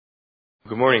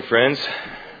Good morning, friends.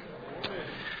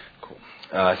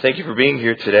 Thank you for being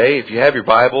here today. If you have your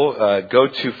Bible, go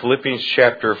to Philippians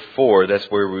chapter 4. That's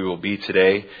where we will be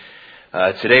today.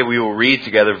 Today we will read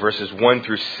together verses 1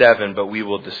 through 7, but we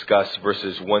will discuss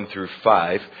verses 1 through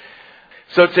 5.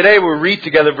 So today we'll read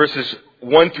together verses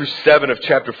 1 through 7 of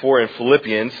chapter 4 in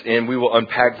Philippians, and we will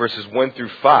unpack verses 1 through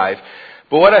 5.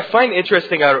 But what I find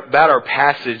interesting about our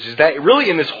passage is that really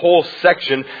in this whole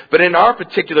section, but in our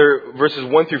particular verses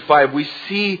 1 through 5, we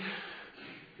see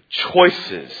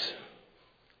choices.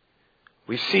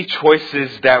 We see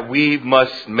choices that we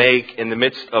must make in the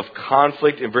midst of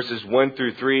conflict in verses 1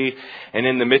 through 3, and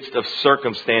in the midst of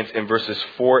circumstance in verses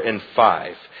 4 and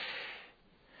 5.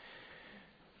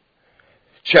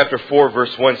 Chapter 4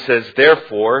 verse 1 says,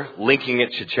 "Therefore," linking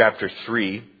it to chapter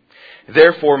 3,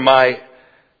 "Therefore, my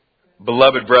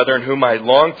beloved brethren, whom I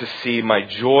long to see, my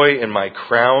joy and my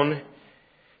crown,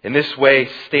 in this way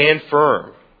stand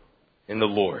firm in the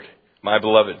Lord, my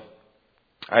beloved.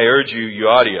 I urge you,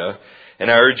 Euodia, and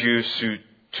I urge you,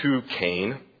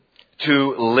 Syntyche,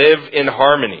 to live in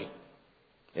harmony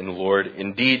in the Lord.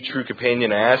 Indeed, true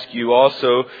companion, I ask you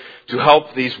also to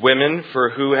help these women, for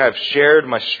who have shared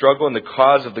my struggle in the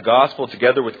cause of the gospel,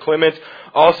 together with Clement,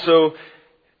 also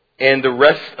and the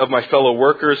rest of my fellow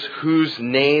workers whose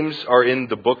names are in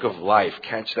the book of life."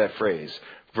 Catch that phrase.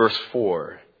 Verse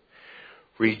 4.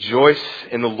 "Rejoice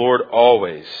in the Lord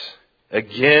always.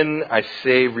 Again, I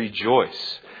say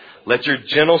rejoice. Let your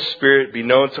gentle spirit be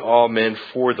known to all men,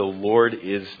 for the Lord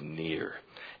is near."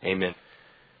 Amen.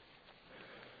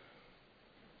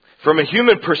 From a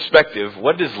human perspective,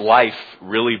 what does life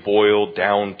really boil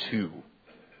down to?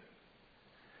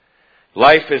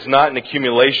 Life is not an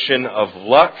accumulation of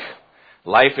luck.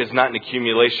 Life is not an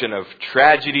accumulation of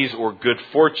tragedies or good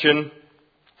fortune.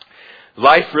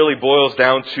 Life really boils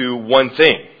down to one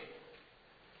thing: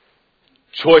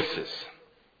 choices.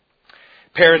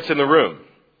 Parents in the room,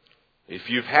 if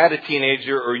you've had a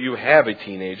teenager or you have a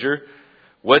teenager,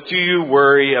 what do you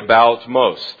worry about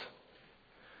most?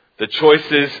 The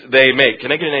choices they make.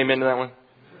 Can I get an amen to that one?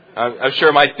 I'm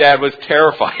sure my dad was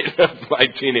terrified of my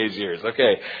teenage years.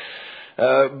 Okay.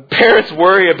 Parents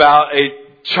worry about a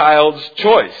child's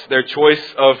choice, their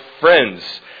choice of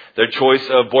friends, their choice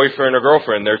of boyfriend or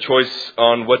girlfriend, their choice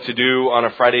on what to do on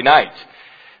a Friday night,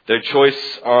 their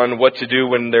choice on what to do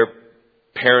when their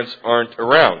parents aren't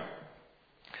around.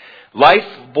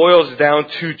 Life boils down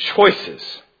to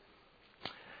choices.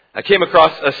 I came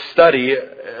across a study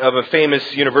of a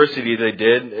famous university they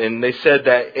did, and they said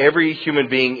that every human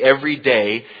being every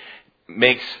day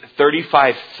makes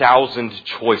 35,000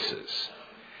 choices.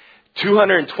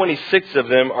 226 of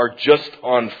them are just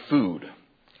on food.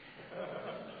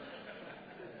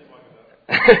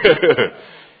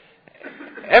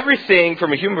 Everything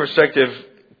from a human perspective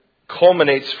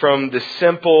culminates from the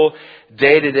simple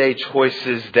day-to-day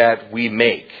choices that we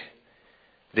make.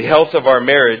 The health of our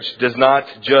marriage does not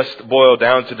just boil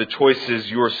down to the choices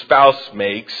your spouse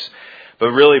makes,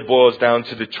 but really boils down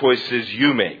to the choices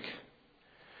you make.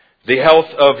 The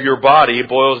health of your body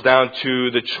boils down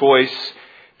to the choice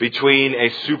between a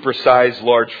supersized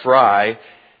large fry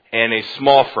and a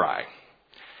small fry.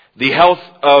 The health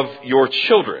of your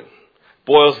children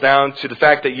boils down to the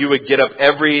fact that you would get up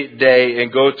every day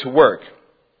and go to work.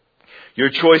 Your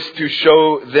choice to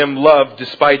show them love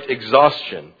despite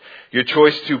exhaustion. Your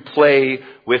choice to play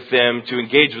with them, to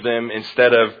engage with them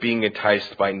instead of being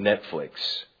enticed by Netflix.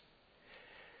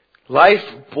 Life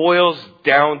boils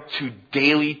down to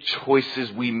daily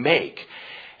choices we make.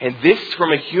 And this,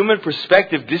 from a human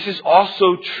perspective, this is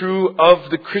also true of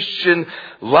the Christian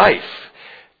life.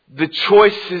 The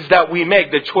choices that we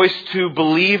make, the choice to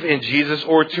believe in Jesus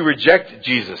or to reject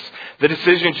Jesus, the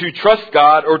decision to trust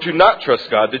God or to not trust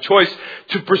God, the choice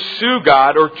to pursue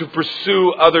God or to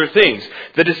pursue other things,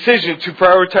 the decision to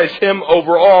prioritize Him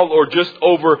over all or just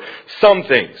over some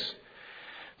things.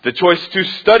 The choice to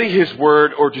study His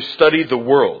Word or to study the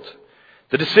world.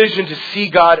 The decision to see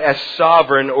God as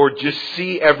sovereign or just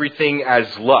see everything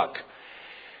as luck.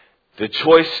 The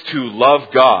choice to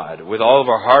love God with all of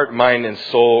our heart, mind, and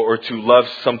soul or to love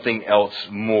something else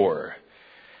more.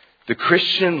 The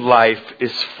Christian life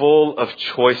is full of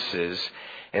choices,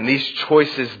 and these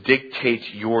choices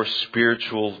dictate your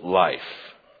spiritual life.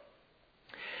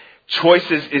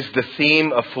 Choices is the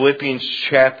theme of Philippians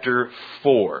chapter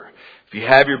 4. If you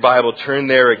have your Bible, turn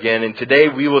there again. And today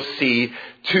we will see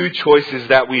two choices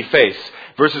that we face.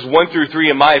 Verses 1 through 3,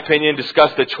 in my opinion,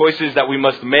 discuss the choices that we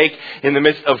must make in the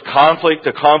midst of conflict,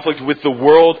 the conflict with the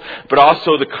world, but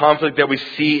also the conflict that we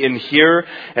see in here.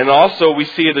 And also we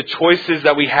see the choices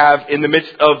that we have in the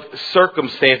midst of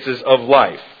circumstances of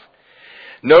life.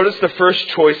 Notice the first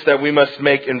choice that we must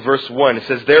make in verse 1. It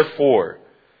says, therefore,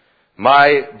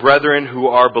 my brethren who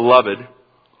are beloved,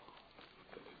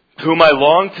 whom I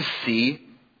long to see,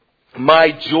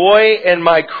 my joy and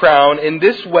my crown, in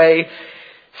this way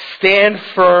stand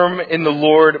firm in the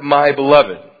Lord, my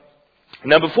beloved.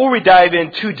 Now, before we dive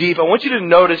in too deep, I want you to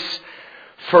notice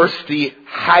first the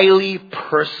highly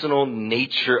personal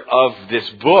nature of this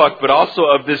book, but also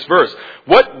of this verse.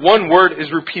 What one word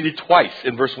is repeated twice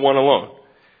in verse 1 alone?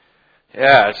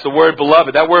 Yeah, it's the word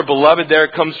beloved. That word beloved there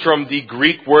comes from the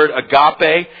Greek word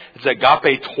agape. It's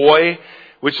agape toi,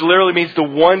 which literally means the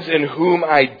ones in whom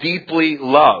I deeply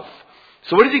love.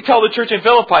 So what does he tell the church in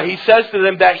Philippi? He says to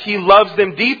them that he loves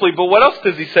them deeply, but what else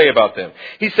does he say about them?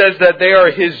 He says that they are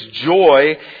his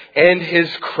joy and his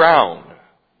crown.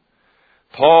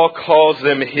 Paul calls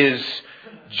them his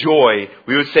joy.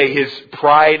 We would say his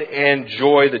pride and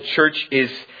joy. The church is,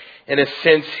 in a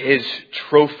sense, his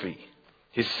trophy,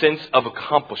 his sense of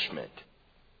accomplishment.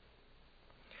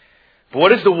 But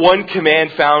what is the one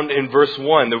command found in verse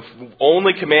 1? The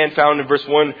only command found in verse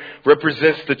 1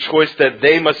 represents the choice that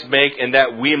they must make and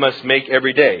that we must make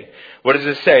every day. What does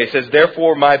it say? It says,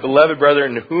 therefore, my beloved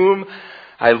brethren, whom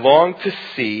I long to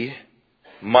see,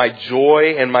 my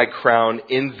joy and my crown,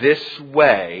 in this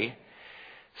way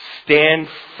stand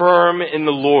firm in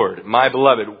the Lord, my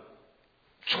beloved.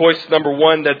 Choice number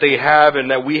one that they have and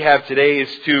that we have today is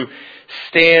to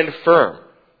stand firm.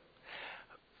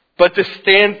 But to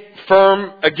stand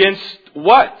firm against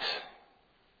what?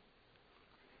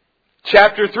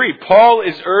 Chapter 3, Paul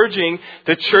is urging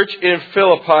the church in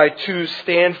Philippi to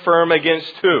stand firm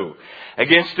against who?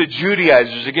 Against the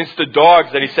Judaizers, against the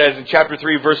dogs that he says in chapter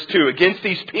 3 verse 2. Against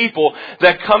these people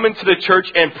that come into the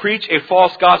church and preach a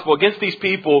false gospel. Against these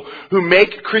people who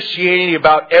make Christianity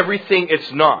about everything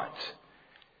it's not.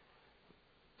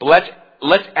 But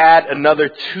let's add another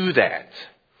to that.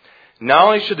 Not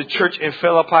only should the church in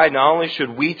Philippi, not only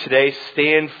should we today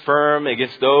stand firm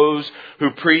against those who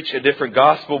preach a different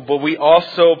gospel, but we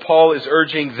also, Paul is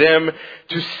urging them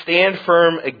to stand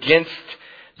firm against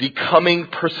the coming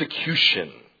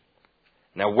persecution.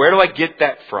 Now, where do I get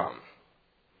that from?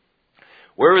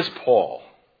 Where is Paul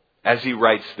as he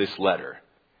writes this letter?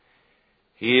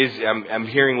 I'm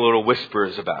hearing little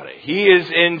whispers about it. He is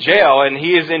in jail, and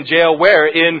he is in jail where?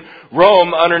 In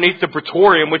Rome, underneath the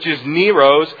Praetorium, which is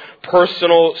Nero's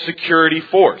personal security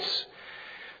force.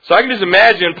 So I can just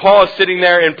imagine Paul is sitting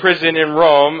there in prison in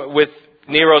Rome with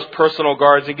Nero's personal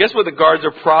guards. And guess what the guards are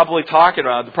probably talking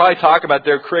about? They're probably talking about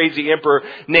their crazy emperor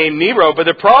named Nero, but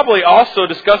they're probably also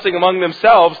discussing among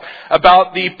themselves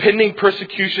about the pending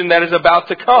persecution that is about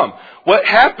to come. What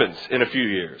happens in a few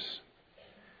years?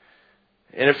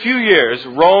 In a few years,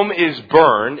 Rome is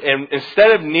burned, and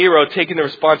instead of Nero taking the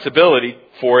responsibility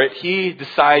for it, he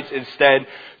decides instead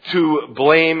to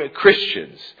blame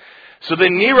Christians. So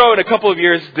then Nero, in a couple of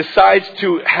years, decides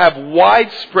to have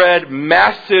widespread,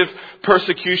 massive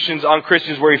persecutions on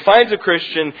Christians, where he finds a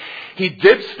Christian, he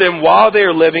dips them while they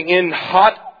are living in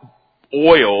hot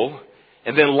oil,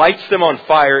 and then lights them on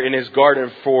fire in his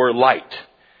garden for light.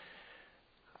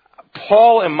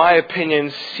 Paul, in my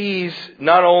opinion, sees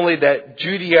not only that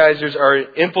Judaizers are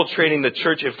infiltrating the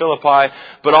church in Philippi,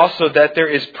 but also that there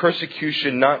is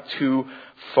persecution not too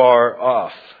far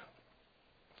off.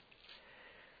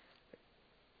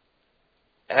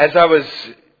 As I was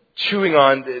chewing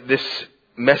on this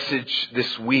message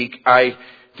this week, I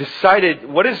decided,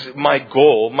 what is my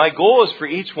goal? My goal is for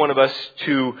each one of us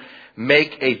to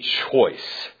make a choice.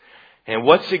 And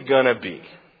what's it going to be?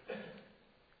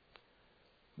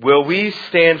 Will we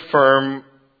stand firm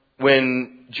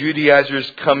when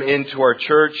Judaizers come into our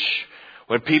church?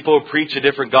 When people who preach a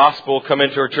different gospel come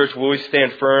into our church, will we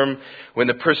stand firm when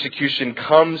the persecution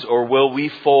comes? Or will we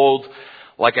fold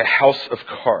like a house of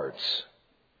cards?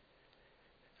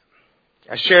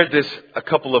 I shared this a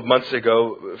couple of months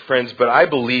ago, friends, but I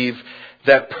believe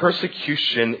that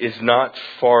persecution is not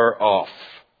far off.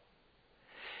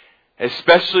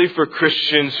 Especially for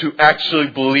Christians who actually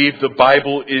believe the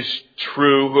Bible is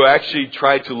true, who actually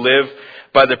try to live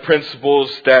by the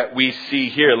principles that we see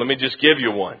here. Let me just give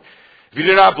you one. If you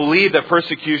do not believe that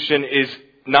persecution is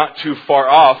not too far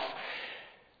off,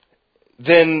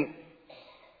 then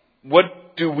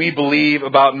what do we believe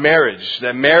about marriage?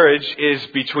 That marriage is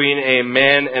between a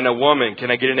man and a woman.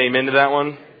 Can I get an amen to that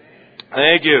one?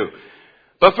 Thank you.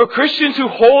 But for Christians who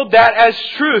hold that as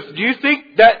truth, do you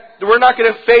think that we're not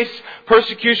going to face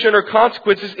persecution or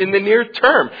consequences in the near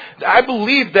term? I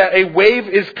believe that a wave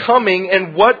is coming,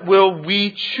 and what will we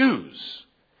choose?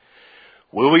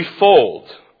 Will we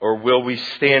fold or will we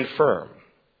stand firm?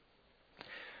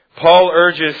 Paul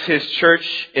urges his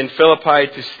church in Philippi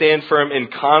to stand firm in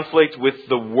conflict with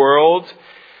the world,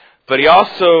 but he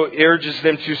also urges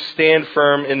them to stand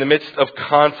firm in the midst of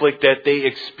conflict that they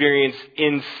experience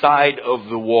inside of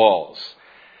the walls.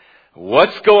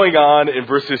 What's going on in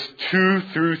verses 2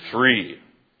 through 3?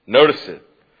 Notice it.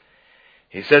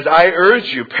 He says, I urge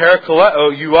you,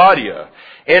 parakaleo, euodia.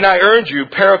 And I urge you,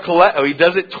 parakaleo. He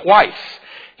does it twice.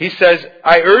 He says,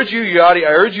 I urge you, euodia.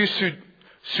 I urge you,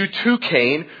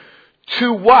 sutukane.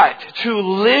 To what? To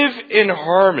live in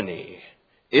harmony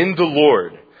in the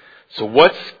Lord. So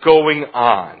what's going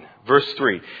on? Verse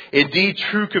 3. Indeed,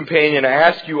 true companion, I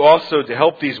ask you also to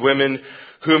help these women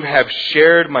whom have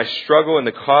shared my struggle in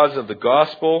the cause of the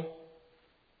gospel,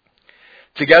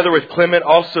 together with Clement,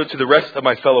 also to the rest of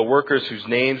my fellow workers whose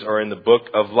names are in the book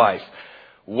of life.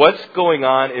 What's going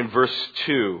on in verse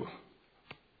 2?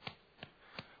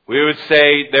 We would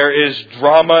say there is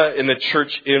drama in the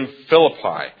church in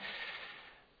Philippi.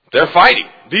 They're fighting.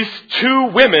 These two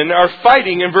women are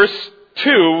fighting in verse 2,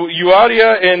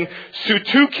 Euodia and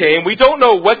Sutuke. We don't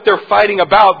know what they're fighting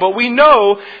about, but we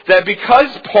know that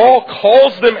because Paul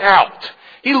calls them out,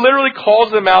 he literally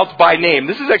calls them out by name.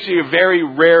 This is actually a very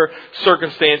rare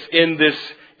circumstance in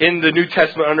the New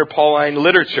Testament under Pauline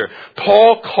literature.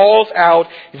 Paul calls out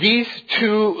these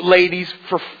two ladies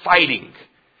for fighting.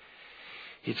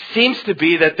 It seems to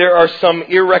be that there are some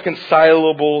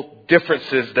irreconcilable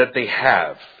differences that they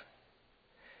have,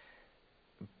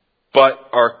 but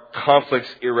are conflicts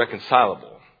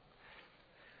irreconcilable.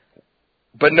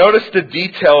 But notice the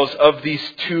details of these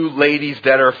two ladies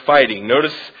that are fighting.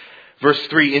 Notice verse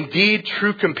 3. Indeed,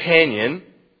 true companion,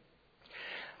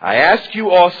 I ask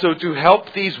you also to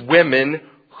help these women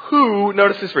who,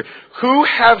 notice this phrase, who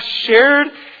have shared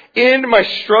in my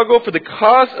struggle for the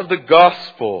cause of the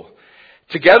gospel,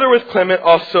 together with Clement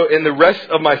also and the rest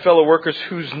of my fellow workers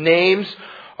whose names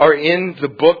are in the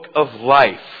book of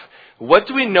life. What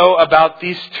do we know about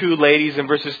these two ladies in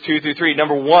verses 2 through 3?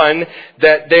 Number one,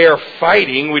 that they are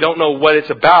fighting. We don't know what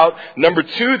it's about. Number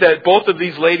two, that both of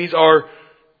these ladies are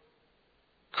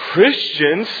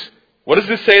Christians. What does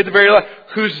this say at the very last?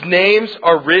 Whose names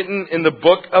are written in the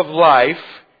book of life.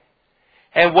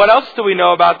 And what else do we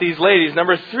know about these ladies?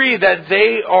 Number three, that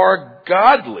they are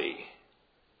godly.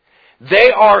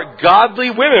 They are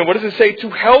godly women. What does it say? To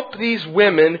help these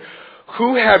women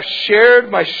who have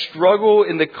shared my struggle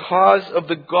in the cause of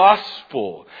the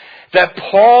gospel. That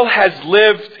Paul has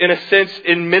lived, in a sense,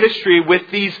 in ministry with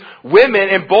these women,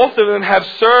 and both of them have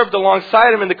served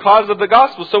alongside him in the cause of the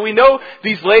gospel. So we know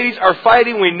these ladies are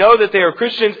fighting, we know that they are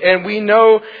Christians, and we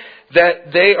know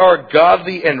that they are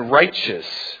godly and righteous.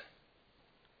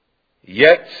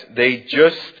 Yet they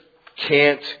just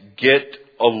can't get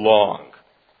along.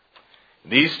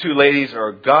 These two ladies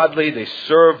are godly, they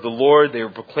serve the Lord, they are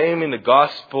proclaiming the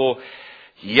gospel,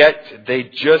 yet they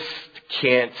just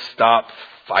can't stop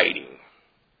fighting.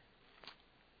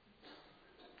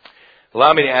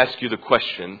 Allow me to ask you the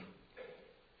question,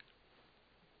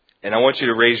 and I want you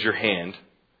to raise your hand.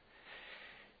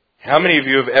 How many of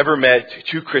you have ever met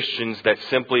two Christians that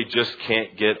simply just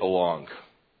can't get along?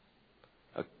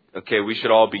 Okay, we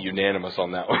should all be unanimous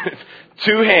on that one.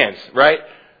 2 hands, right?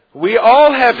 We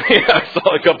all have, I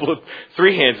saw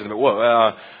 3 hands in a minute.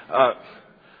 Whoa.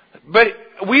 But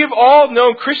we've all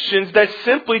known Christians that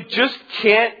simply just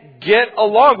can't get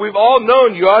along. We've all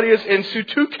known Euodias and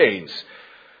Sutukanes.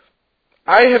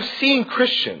 I have seen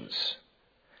Christians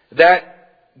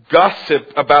that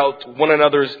gossip about one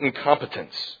another's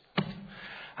incompetence.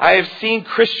 I have seen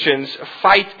Christians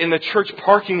fight in the church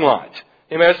parking lot.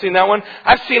 Anybody seen that one?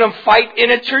 I've seen them fight in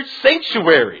a church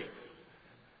sanctuary.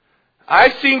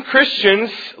 I've seen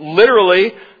Christians,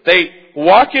 literally, they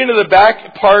walk into the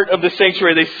back part of the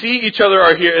sanctuary, they see each other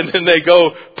are here, and then they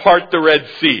go part the Red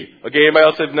Sea. Okay, anybody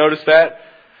else have noticed that?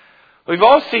 We've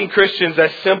all seen Christians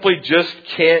that simply just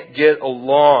can't get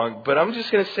along, but I'm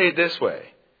just going to say it this way.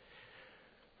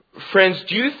 Friends,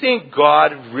 do you think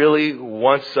God really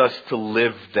wants us to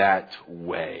live that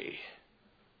way?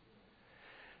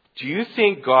 Do you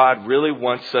think God really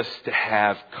wants us to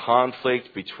have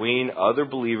conflict between other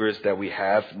believers that we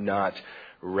have not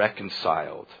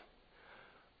reconciled?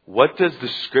 What does the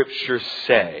Scripture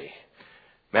say?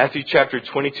 Matthew chapter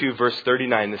 22 verse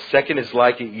 39, the second is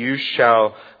like it, you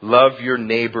shall love your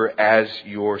neighbor as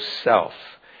yourself.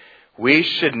 We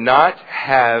should not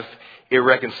have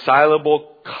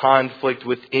irreconcilable conflict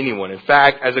with anyone. In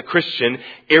fact, as a Christian,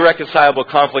 irreconcilable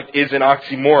conflict is an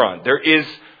oxymoron. There is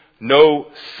no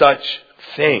such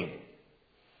thing.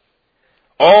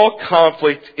 All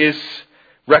conflict is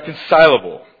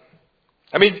reconcilable.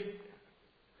 I mean,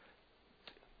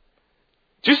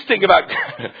 just think about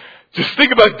Just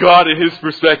think about God in His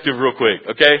perspective real quick,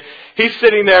 okay? He's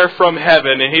sitting there from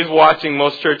heaven and He's watching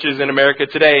most churches in America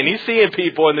today, and He's seeing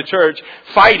people in the church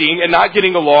fighting and not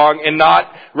getting along and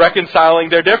not reconciling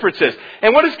their differences.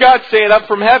 And what is God saying up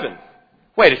from heaven?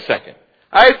 Wait a second.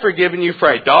 I have forgiven you for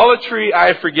idolatry. I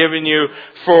have forgiven you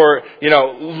for,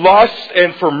 lust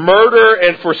and for murder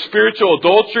and for spiritual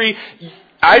adultery.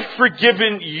 I've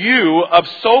forgiven you of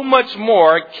so much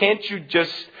more. Can't you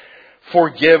just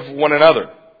forgive one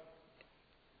another?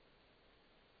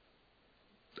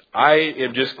 I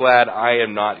am just glad I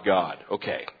am not God.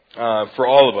 Okay. For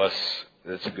all of us,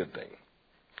 that's a good thing.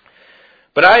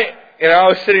 But I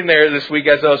was sitting there this week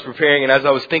as I was preparing and as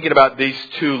I was thinking about these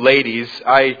two ladies,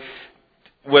 I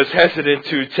was hesitant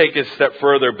to take it a step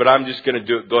further, but I'm just going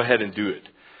to go ahead and do it.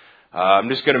 I'm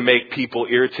just going to make people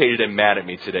irritated and mad at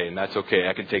me today, and that's okay.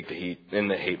 I can take the heat and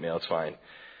the hate mail. It's fine.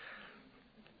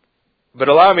 But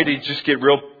allow me to just get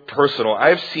real personal.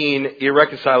 I've seen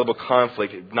irreconcilable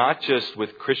conflict, not just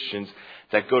with Christians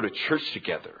that go to church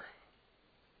together.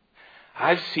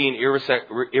 I've seen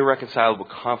irreconcilable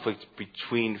conflict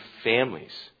between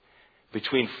families,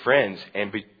 between friends,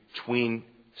 and between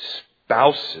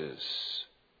spouses.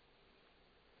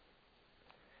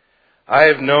 I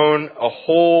have known a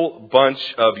whole bunch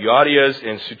of Yadias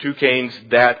and Sutukanes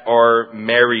that are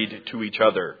married to each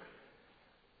other.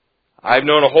 I've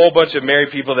known a whole bunch of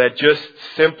married people that just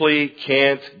simply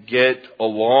can't get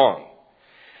along.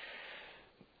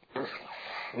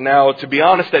 Now, to be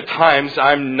honest, at times,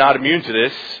 I'm not immune to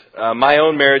this. My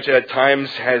own marriage at times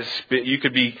it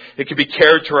could be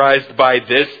characterized by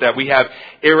this, that we have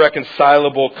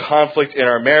irreconcilable conflict in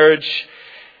our marriage.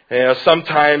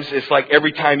 Sometimes it's like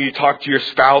every time you talk to your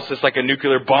spouse, it's like a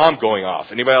nuclear bomb going off.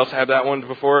 Anybody else have that one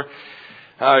before?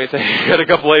 You got a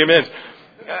couple amens.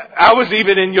 I was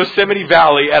even in Yosemite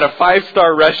Valley at a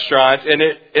 5-star restaurant,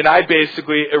 and I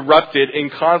basically erupted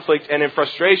in conflict and in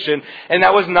frustration, and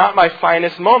that was not my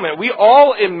finest moment. We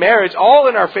all in marriage, all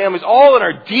in our families, all in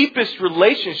our deepest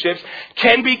relationships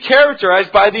can be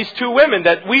characterized by these two women,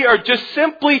 that we are just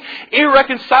simply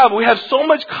irreconcilable. We have so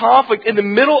much conflict in the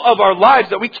middle of our lives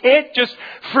that we can't just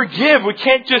forgive. We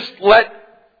can't just let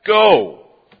go.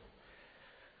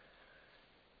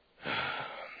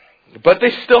 But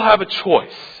they still have a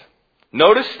choice.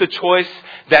 Notice the choice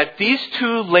that these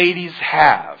two ladies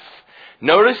have.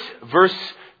 Notice verse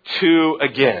 2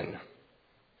 again.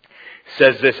 It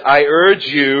says this, I urge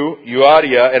you,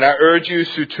 Euodia, and I urge you,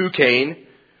 Sutukane,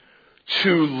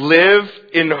 to live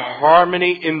in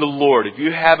harmony in the Lord. If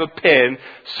you have a pen,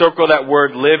 circle that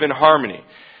word, live in harmony.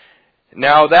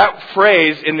 Now that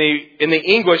phrase in the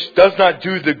English does not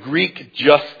do the Greek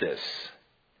justice.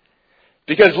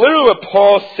 Because literally what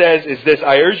Paul says is this,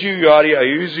 I urge you, Euodia, I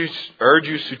urge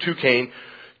you, Sutukane,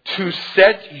 to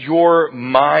set your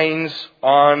minds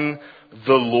on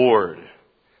the Lord.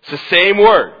 It's the same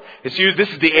word. It's used, this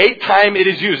is the 8th time it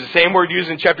is used. The same word used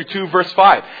in chapter 2, verse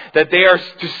 5. That they are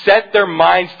to set their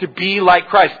minds to be like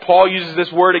Christ. Paul uses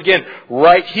this word again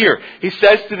right here. He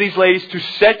says to these ladies to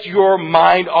set your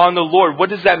mind on the Lord. What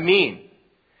does that mean?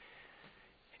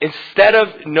 Instead of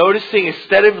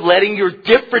letting your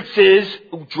differences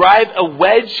drive a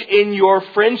wedge in your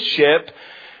friendship,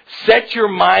 set your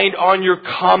mind on your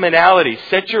commonality.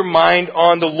 Set your mind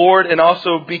on the Lord and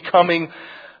also becoming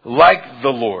like the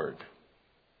Lord.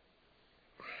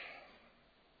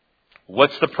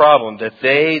 What's the problem? That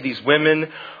these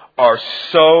women, are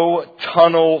so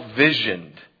tunnel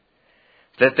visioned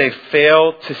that they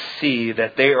fail to see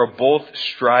that they are both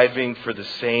striving for the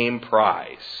same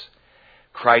prize.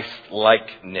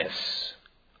 Christ-likeness.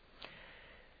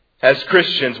 As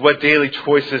Christians, what daily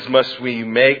choices must we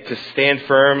make to stand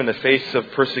firm in the face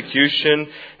of persecution,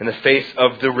 in the face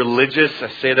of the religious? I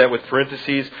say that with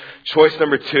parentheses. Choice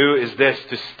number 2 is this,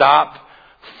 to stop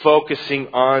focusing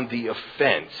on the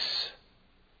offense.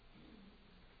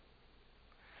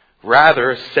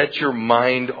 Rather, set your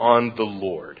mind on the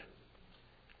Lord.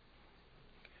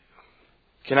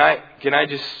 Can I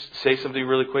just say something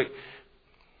really quick?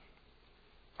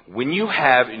 When you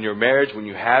have in your marriage, when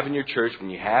you have in your church, when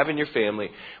you have in your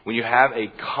family, when you have a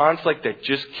conflict that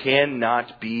just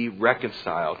cannot be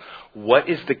reconciled, what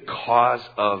is the cause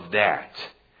of that?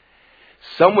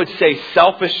 Some would say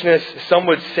selfishness, some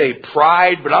would say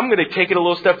pride, but I'm going to take it a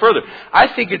little step further. I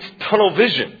think it's tunnel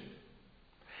vision.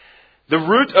 The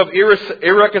root of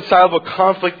irreconcilable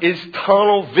conflict is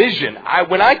tunnel vision.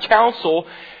 When I counsel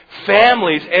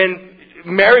families and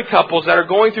married couples that are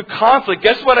going through conflict,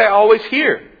 guess what I always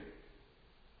hear?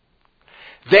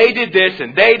 They did this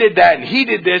and they did that and he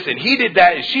did this and he did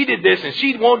that and she did this and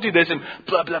she won't do this and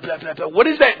blah, blah, blah, blah, blah. What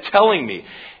is that telling me?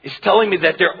 It's telling me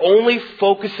that they're only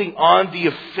focusing on the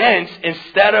offense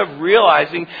instead of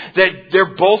realizing that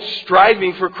they're both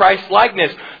striving for Christ's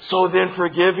likeness. So then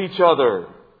forgive each other.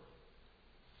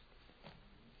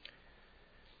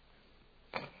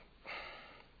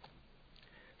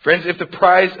 Friends, if the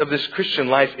prize of this Christian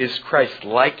life is Christ's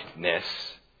likeness,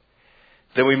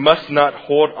 then we must not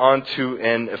hold on to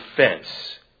an offense.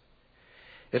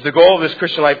 If the goal of this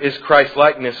Christian life is Christ's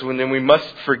likeness, then we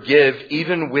must forgive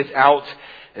even without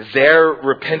their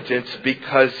repentance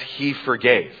because He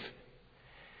forgave.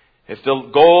 If the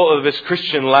goal of this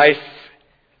Christian life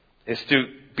is to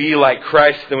be like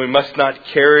Christ, then we must not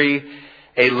carry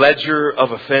a ledger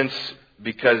of offense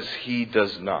because He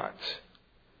does not.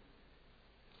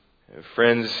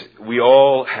 Friends, we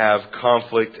all have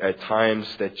conflict at times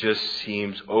that just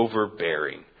seems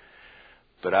overbearing.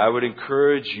 But I would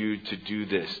encourage you to do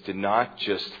this, to not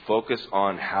just focus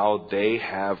on how they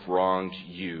have wronged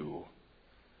you,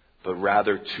 but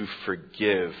rather to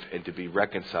forgive and to be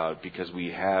reconciled, because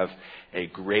we have a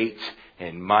great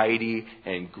and mighty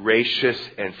and gracious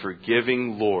and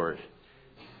forgiving Lord.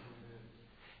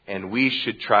 And we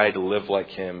should try to live like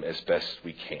Him as best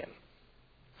we can.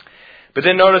 But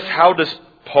then notice, how does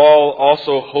Paul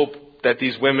also hope that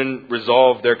these women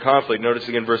resolve their conflict? Notice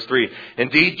again verse 3.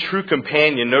 Indeed, true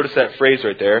companion, notice that phrase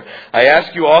right there. I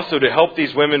ask you also to help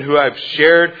these women who I've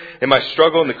shared in my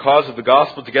struggle in the cause of the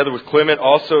gospel, together with Clement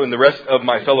also and the rest of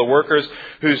my fellow workers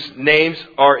whose names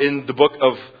are in the book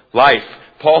of life.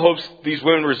 Paul hopes these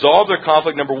women resolve their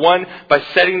conflict, number one, by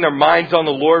setting their minds on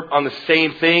the Lord on the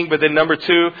same thing. But then number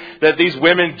two, that these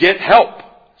women get help.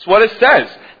 That's what it says.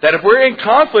 That if we're in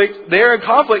conflict, they're in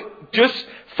conflict, just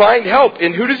find help.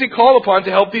 And who does he call upon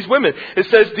to help these women? It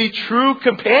says the true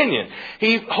companion.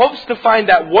 He hopes to find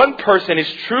that one person,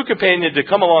 his true companion, to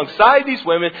come alongside these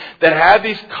women that have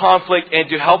these conflict and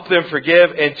to help them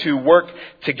forgive and to work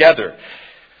together.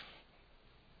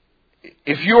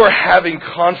 If you are having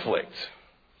conflict,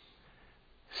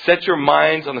 set your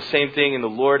minds on the same thing in the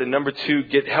Lord. And number two,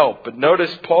 get help. But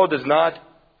notice, Paul does not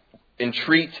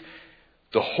entreat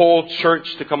the whole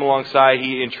church to come alongside.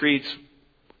 He entreats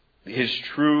his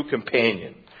true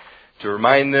companion to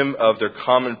remind them of their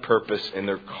common purpose and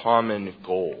their common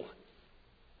goal.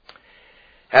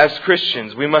 As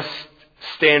Christians, we must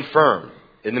stand firm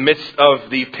in the midst of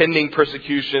the pending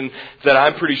persecution that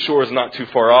I'm pretty sure is not too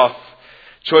far off.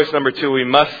 Choice number two, we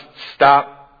must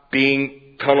stop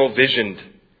being tunnel visioned.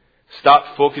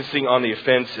 Stop focusing on the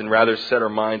offense and rather set our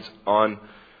minds on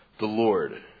the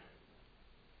Lord.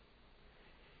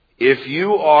 If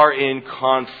you are in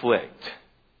conflict,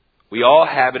 we all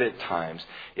have it at times.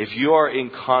 If you are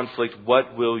in conflict,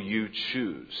 what will you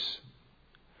choose?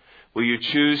 Will you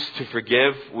choose to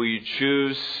forgive? Will you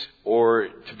choose or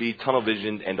to be tunnel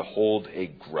visioned and to hold a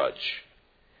grudge?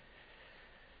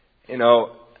 You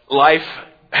know, life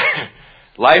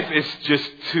is just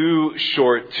too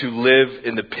short to live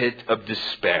in the pit of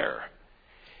despair.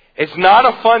 It's not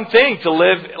a fun thing to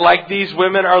live like these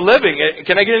women are living.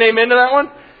 Can I get an amen to that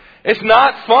one? It's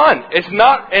not fun. It's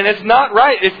not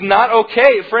right. It's not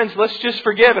okay. Friends, let's just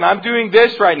forgive. And I'm doing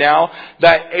this right now,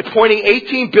 pointing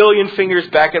 18 billion fingers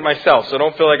back at myself. So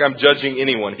don't feel like I'm judging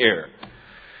anyone here.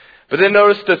 But then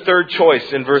notice the third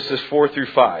choice in verses 4 through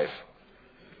 5.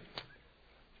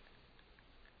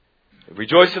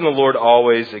 Rejoice in the Lord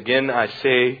always. Again, I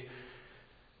say,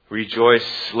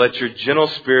 rejoice. Let your gentle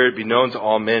spirit be known to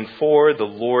all men, for the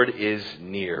Lord is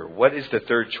near. What is the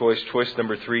third choice? Choice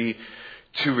number 3.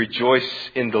 To rejoice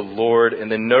in the Lord.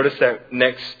 And then notice that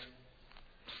next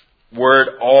word,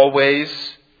 always,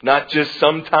 not just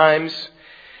sometimes.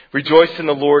 Rejoice in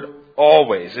the Lord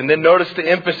always. And then notice the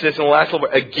emphasis in the last little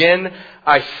word. Again,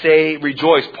 I say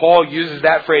rejoice. Paul uses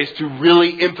that phrase to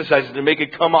really emphasize it, to make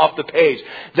it come off the page.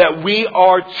 That we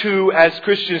are to, as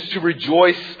Christians, to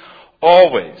rejoice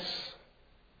always.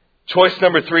 Choice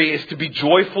number 3 is to be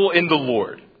joyful in the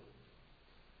Lord.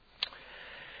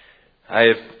 I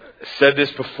have said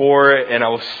this before, and I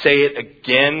will say it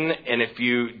again. And if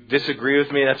you disagree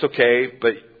with me, that's okay.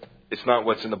 But it's not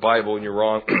what's in the Bible, and you're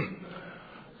wrong.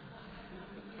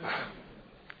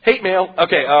 Hate mail.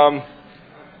 Okay.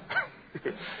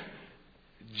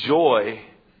 Joy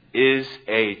is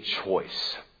a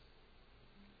choice.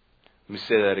 Let me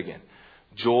say that again.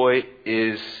 Joy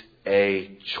is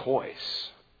a choice.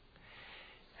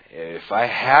 If I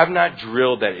have not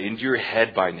drilled that into your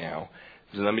head by now,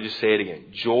 then let me just say it again.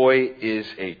 Joy is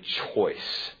a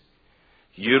choice.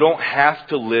 You don't have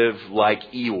to live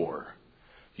like Eeyore.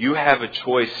 You have a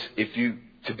choice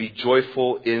to be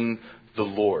joyful in the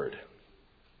Lord.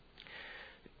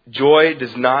 Joy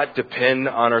does not depend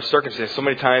on our circumstances. So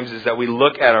many times is that we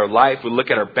look at our life, we look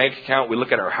at our bank account, we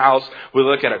look at our house, we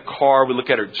look at our car, we look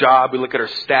at our job, we look at our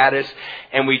status,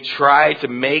 and we try to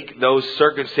make those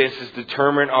circumstances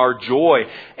determine our joy.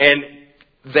 And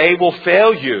they will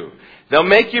fail you. They'll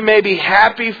make you maybe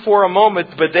happy for a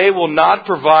moment, but they will not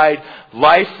provide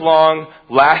lifelong,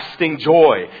 lasting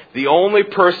joy. The only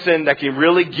person that can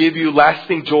really give you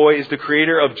lasting joy is the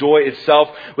creator of joy itself,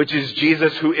 which is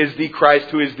Jesus, who is the Christ,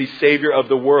 who is the Savior of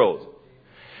the world.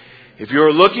 If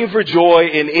you're looking for joy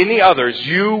in any others,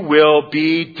 you will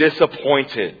be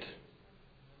disappointed.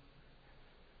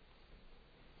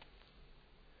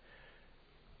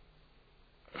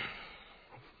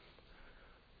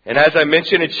 And as I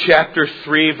mentioned in chapter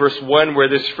 3, verse 1, where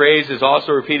this phrase is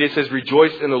also repeated, it says,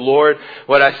 rejoice in the Lord.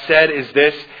 What I said is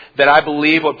this, that I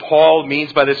believe what Paul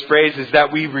means by this phrase is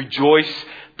that we rejoice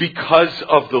because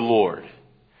of the Lord.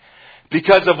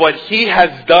 Because of what He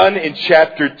has done in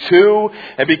chapter 2,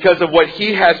 and because of what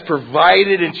He has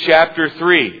provided in chapter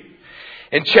 3.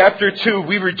 In chapter 2,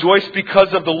 we rejoice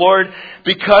because of the Lord,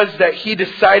 because that He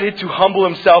decided to humble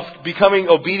Himself, becoming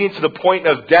obedient to the point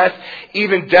of death,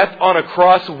 even death on a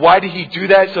cross. Why did He do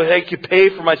that? So that He could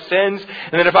pay for my sins,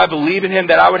 and that if I believe in Him,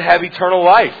 that I would have eternal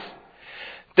life.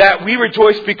 That we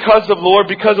rejoice because of the Lord,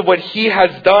 because of what He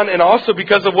has done, and also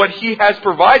because of what He has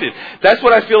provided. That's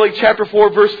what I feel like chapter 4,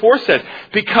 verse 4 says.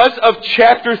 Because of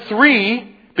chapter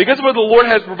 3, because of what the Lord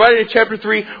has provided in chapter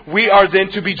 3, we are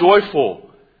then to be joyful.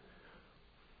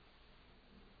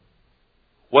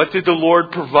 What did the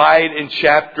Lord provide in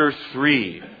chapter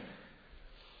 3?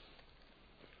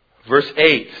 Verse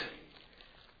 8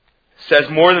 says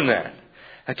more than that.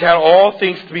 I count all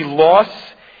things to be lost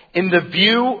in the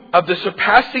view of the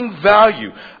surpassing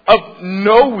value of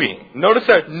knowing. Notice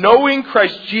that. Knowing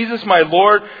Christ Jesus my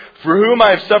Lord, for whom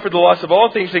I have suffered the loss of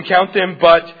all things, and count them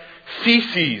but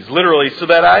feces, literally, so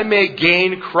that I may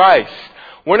gain Christ.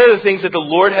 One of the things that the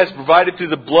Lord has provided through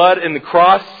the blood and the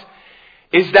cross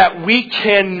is that we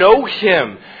can know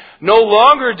Him. No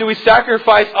longer do we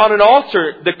sacrifice on an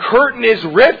altar. The curtain is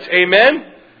ripped. Amen?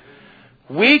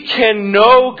 We can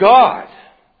know God.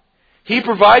 He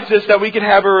provides us that we can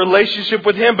have a relationship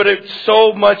with Him, but it's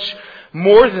so much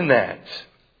more than that.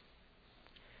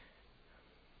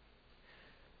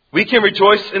 We can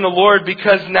rejoice in the Lord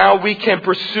because now we can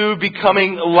pursue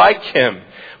becoming like Him.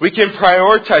 We can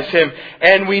prioritize Him.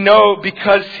 And we know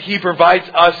because He provides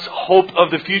us hope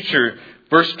of the future.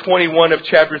 Verse 21 of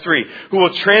chapter 3, who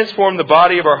will transform the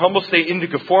body of our humble state into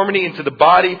conformity into the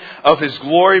body of His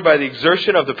glory by the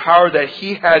exertion of the power that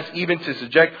He has even to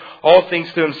subject all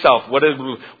things to Himself. What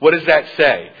does that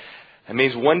say? It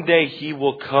means one day He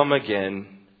will come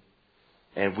again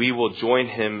and we will join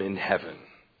Him in heaven.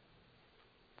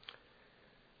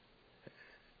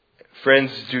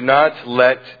 Friends, do not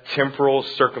let temporal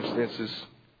circumstances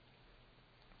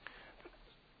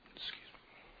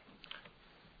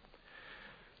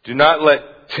Do not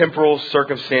let temporal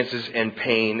circumstances and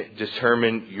pain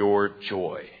determine your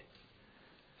joy.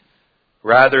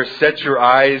 Rather, set your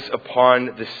eyes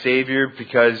upon the Savior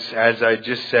because, as I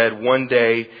just said, one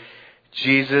day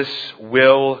Jesus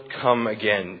will come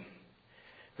again,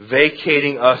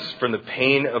 vacating us from the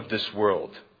pain of this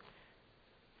world.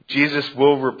 Jesus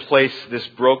will replace this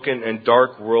broken and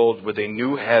dark world with a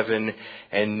new heaven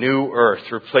and new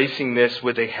earth, replacing this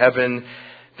with a heaven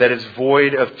that is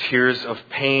void of tears of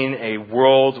pain, a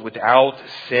world without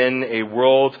sin, a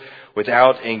world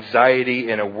without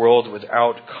anxiety, and a world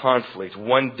without conflict.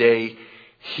 One day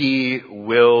He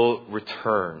will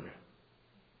return.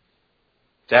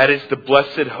 That is the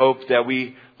blessed hope that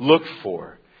we look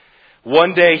for.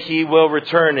 One day He will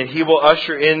return and He will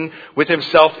usher in with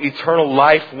Himself eternal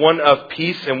life, one of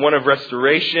peace and one of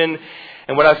restoration.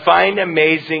 And what I find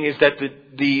amazing is that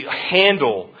the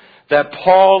handle that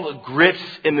Paul grips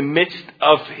in the midst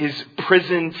of his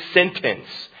prison sentence,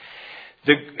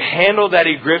 the handle that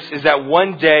he grips is that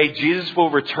one day Jesus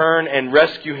will return and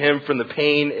rescue him from the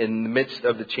pain in the midst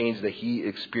of the chains that he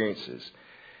experiences.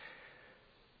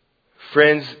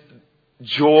 Friends,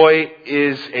 joy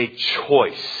is a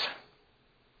choice.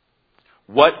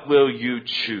 What will you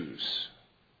choose?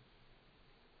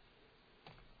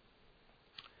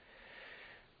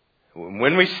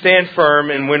 When we stand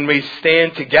firm and when we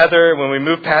stand together, when we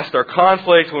move past our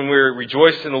conflict, when we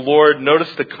rejoice in the Lord,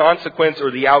 notice the consequence or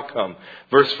the outcome.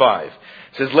 Verse 5 it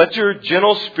says, let your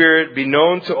gentle spirit be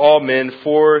known to all men,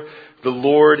 for the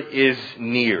Lord is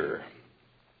near.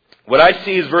 What I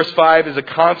see is verse 5 is a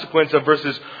consequence of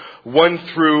verses 1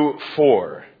 through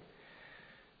 4.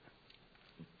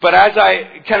 But as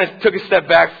I kind of took a step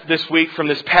back this week from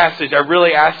this passage, I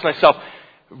really asked myself,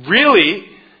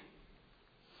 really,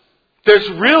 there's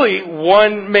really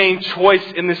one main choice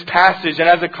in this passage. And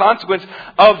as a consequence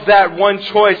of that one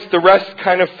choice, the rest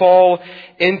kind of fall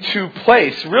into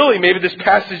place. Really, maybe this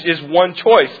passage is one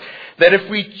choice. That if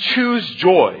we choose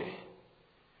joy,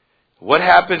 what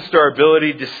happens to our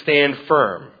ability to stand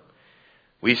firm?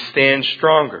 We stand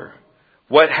stronger.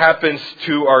 What happens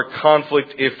to our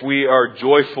conflict if we are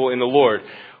joyful in the Lord?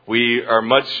 We are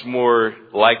much more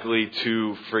likely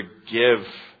to forgive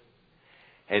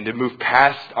and to move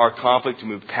past our conflict, to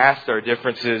move past our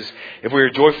differences. If we are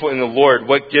joyful in the Lord,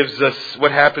 what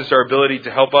happens to our ability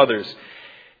to help others?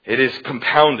 It is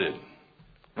compounded.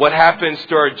 What happens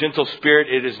to our gentle spirit?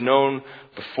 It is known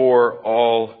before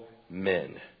all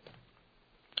men.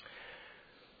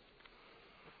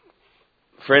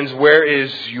 Friends, where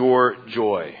is your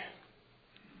joy?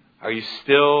 Are you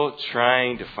still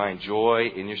trying to find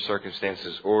joy in your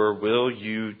circumstances? Or will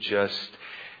you just,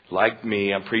 like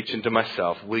me, I'm preaching to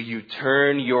myself, will you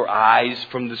turn your eyes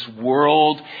from this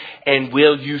world and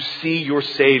will you see your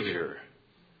Savior?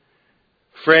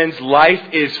 Friends, life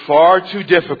is far too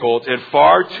difficult and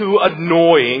far too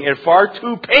annoying and far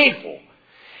too painful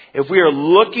if we are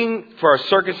looking for our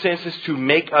circumstances to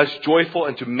make us joyful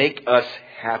and to make us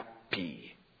happy.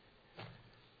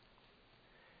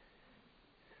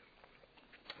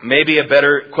 Maybe a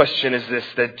better question is this,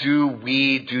 that do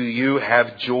you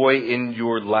have joy in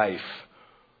your life?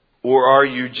 Or are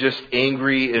you just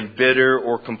angry and bitter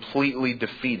or completely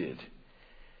defeated?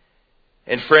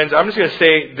 And friends, I'm just going to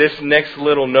say this next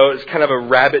little note is kind of a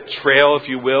rabbit trail, if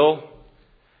you will.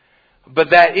 But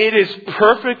that it is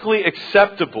perfectly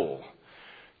acceptable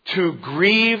to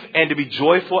grieve and to be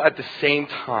joyful at the same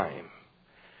time.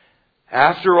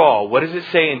 After all, what does it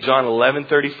say in John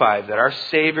 11:35? That our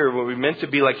Savior, when we're meant to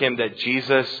be like Him, that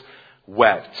Jesus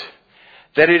wept.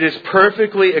 That it is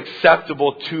perfectly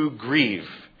acceptable to grieve.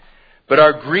 But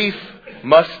our grief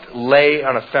must lay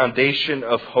on a foundation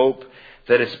of hope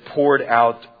that is poured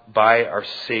out by our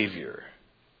Savior.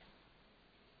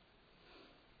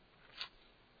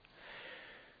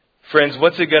 Friends,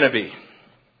 what's it going to be?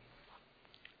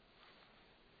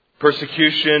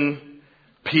 Persecution,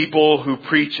 people who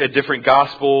preach a different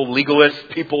gospel, legalists,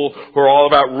 people who are all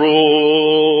about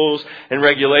rules and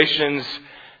regulations,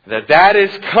 that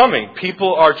is coming.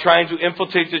 People are trying to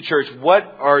infiltrate the church.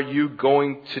 What are you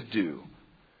going to do?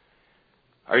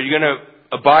 Are you going to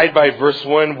abide by verse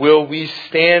 1? Will we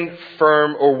stand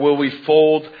firm or will we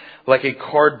fold like a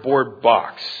cardboard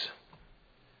box?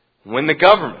 When the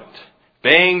government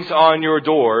bangs on your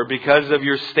door because of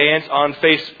your stance on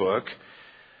Facebook,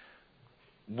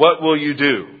 what will you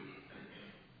do?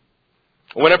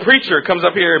 When a preacher comes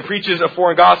up here and preaches a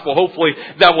foreign gospel, hopefully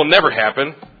that will never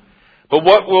happen. But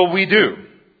what will we do?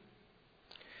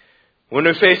 When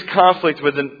we face conflict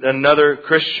with another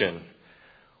Christian,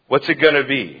 what's it going to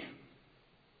be?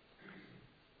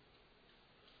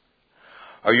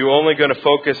 Are you only going to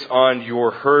focus on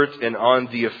your hurt and on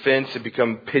the offense and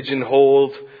become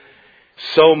pigeonholed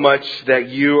so much that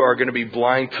you are going to be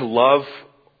blind to love?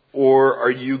 Or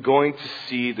are you going to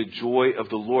see the joy of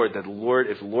the Lord? That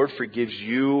if the Lord forgives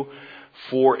you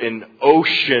for an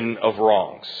ocean of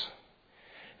wrongs,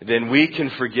 then we can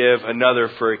forgive another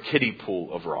for a kiddie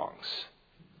pool of wrongs.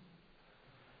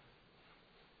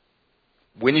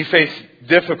 When you face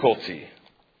difficulty,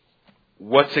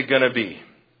 what's it going to be?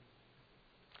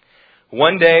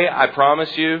 One day, I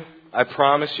promise you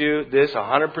this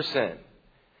 100%.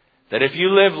 That if you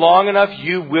live long enough,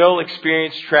 you will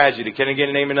experience tragedy. Can I get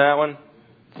an amen to that one?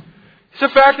 It's a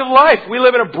fact of life. We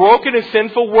live in a broken and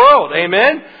sinful world.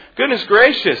 Amen? Goodness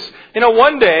gracious.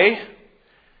 One day,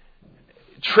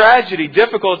 tragedy,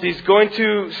 difficulty is going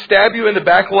to stab you in the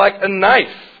back like a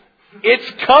knife.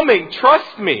 It's coming.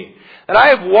 Trust me. And I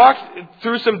have walked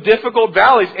through some difficult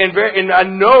valleys. And I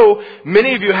know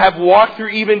many of you have walked through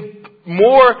even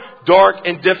more dark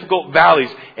and difficult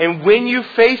valleys. And when you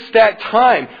face that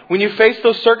time, when you face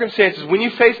those circumstances, when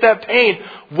you face that pain,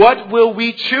 what will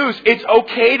we choose? It's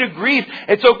okay to grieve.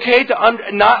 It's okay to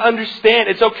not understand.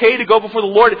 It's okay to go before the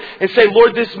Lord and say,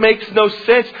 Lord, this makes no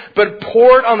sense. But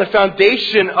poured on the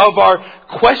foundation of our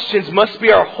questions must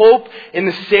be our hope in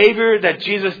the Savior that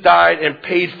Jesus died and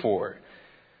paid for.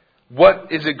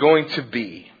 What is it going to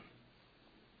be?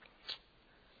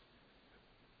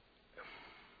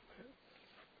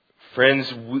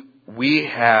 Friends, we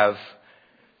have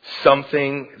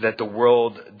something that the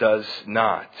world does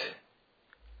not.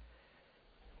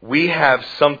 We have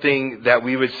something that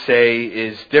we would say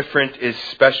is different, is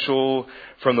special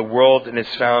from the world, and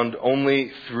is found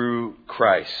only through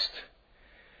Christ.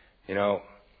 Think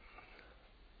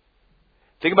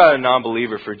about a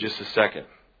non-believer for just a second.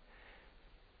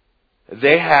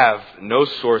 They have no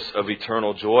source of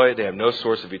eternal joy. They have no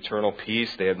source of eternal peace.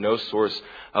 They have no source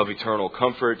of eternal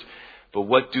comfort. But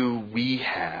what do we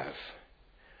have?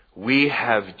 We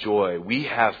have joy. We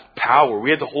have power.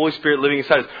 We have the Holy Spirit living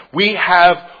inside us. We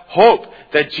have hope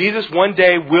that Jesus one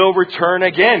day will return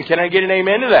again. Can I get an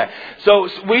amen to that? So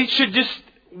we should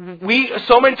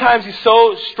so many times we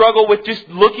so struggle with just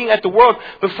looking at the world.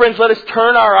 But friends, let us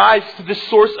turn our eyes to the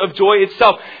source of joy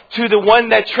itself, to the one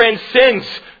that transcends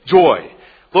joy.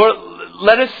 Lord,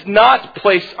 let us not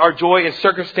place our joy in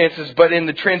circumstances, but in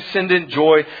the transcendent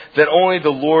joy that only the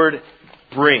Lord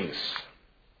brings.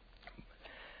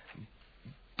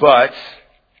 But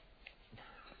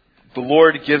the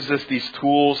Lord gives us these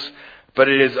tools, but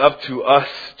it is up to us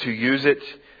to use it,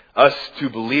 us to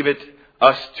believe it,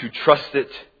 us to trust it.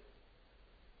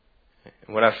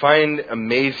 And what I find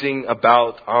amazing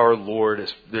about our Lord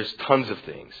is there's tons of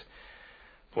things.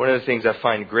 One of the things I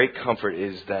find great comfort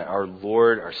is that our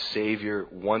Lord, our Savior,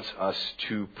 wants us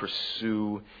to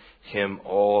pursue Him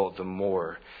all the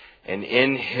more. And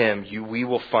in Him, we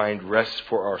will find rest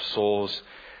for our souls,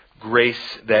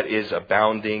 grace that is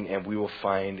abounding, and we will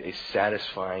find a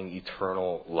satisfying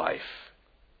eternal life.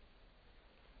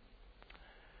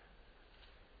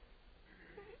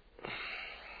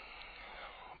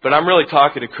 But I'm really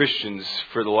talking to Christians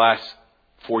for the last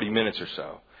 40 minutes or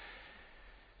so.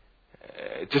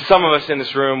 To some of us in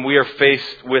this room, we are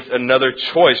faced with another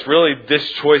choice. Really, this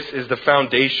choice is the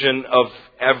foundation of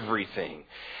everything.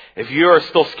 If you are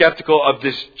still skeptical of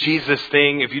this Jesus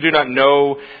thing, if you do not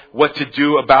know what to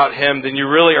do about Him, then you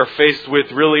really are faced with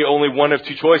really only one of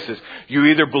two choices. You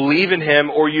either believe in Him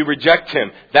or you reject Him.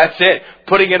 That's it.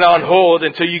 Putting it on hold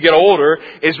until you get older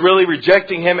is really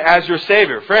rejecting Him as your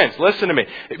Savior. Friends, listen to me.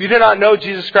 If you do not know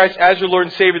Jesus Christ as your Lord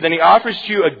and Savior, then He offers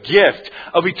to you a gift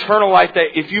of eternal life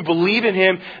that if you believe in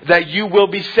Him, that you will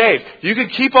be saved. You can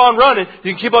keep on running.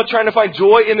 You can keep on trying to find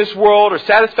joy in this world or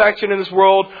satisfaction in this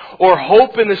world or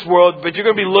hope in this world, but you're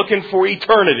going to be looking for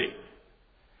eternity.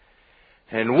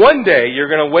 And one day you're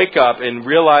going to wake up and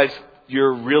realize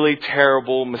your really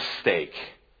terrible mistake.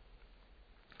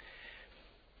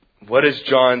 What does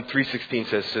John 3:16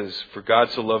 says, "For God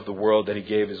so loved the world that He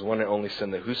gave His one and only Son,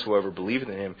 that whosoever believeth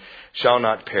in Him shall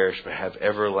not perish but have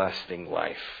everlasting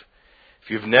life."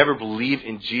 If you've never believed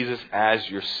in Jesus as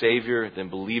your Savior, then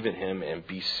believe in Him and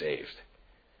be saved.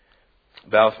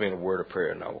 Bow with me in a word of prayer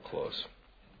and I will close.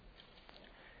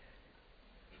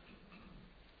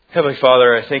 Heavenly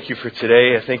Father, I thank You for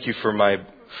today. I thank You for my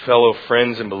fellow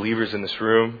friends and believers in this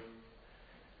room.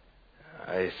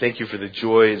 I thank You for the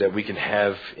joy that we can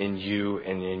have in You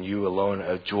and in You alone.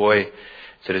 A joy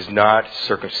that is not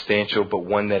circumstantial, but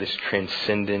one that is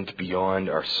transcendent beyond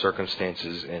our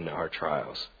circumstances and our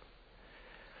trials.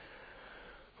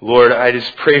 Lord, I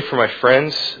just pray for my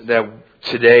friends that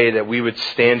today that we would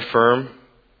stand firm.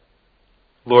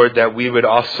 Lord, that we would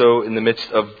also, in the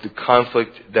midst of the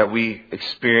conflict that we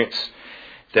experience,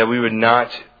 that we would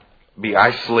not be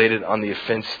isolated on the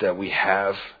offense that we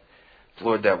have.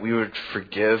 Lord, that we would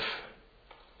forgive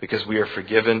because we are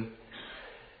forgiven.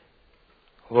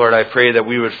 Lord, I pray that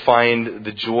we would find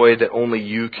the joy that only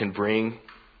You can bring.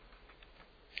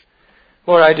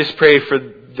 Lord, I just pray for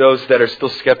those that are still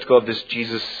skeptical of this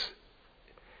Jesus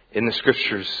in the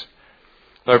Scriptures.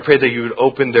 Lord, I pray that You would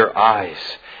open their eyes,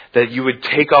 that You would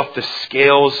take off the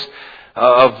scales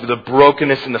of the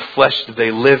brokenness in the flesh that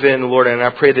they live in, Lord. And I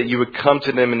pray that You would come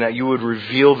to them and that You would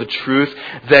reveal the truth,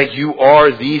 that You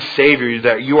are the Savior,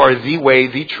 that You are the way,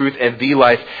 the truth, and the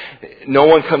life. No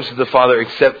one comes to the Father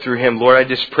except through Him. Lord, I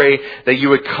just pray that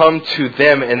You would come to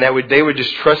them and that they would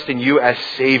just trust in You as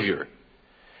Savior.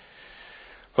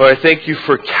 Lord, I thank You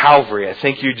for Calvary. I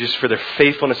thank You just for their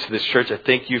faithfulness to this church. I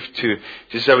thank You to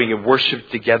just that we can worship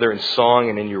together in song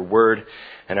and in Your word.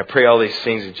 And I pray all these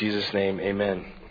things in Jesus' name. Amen.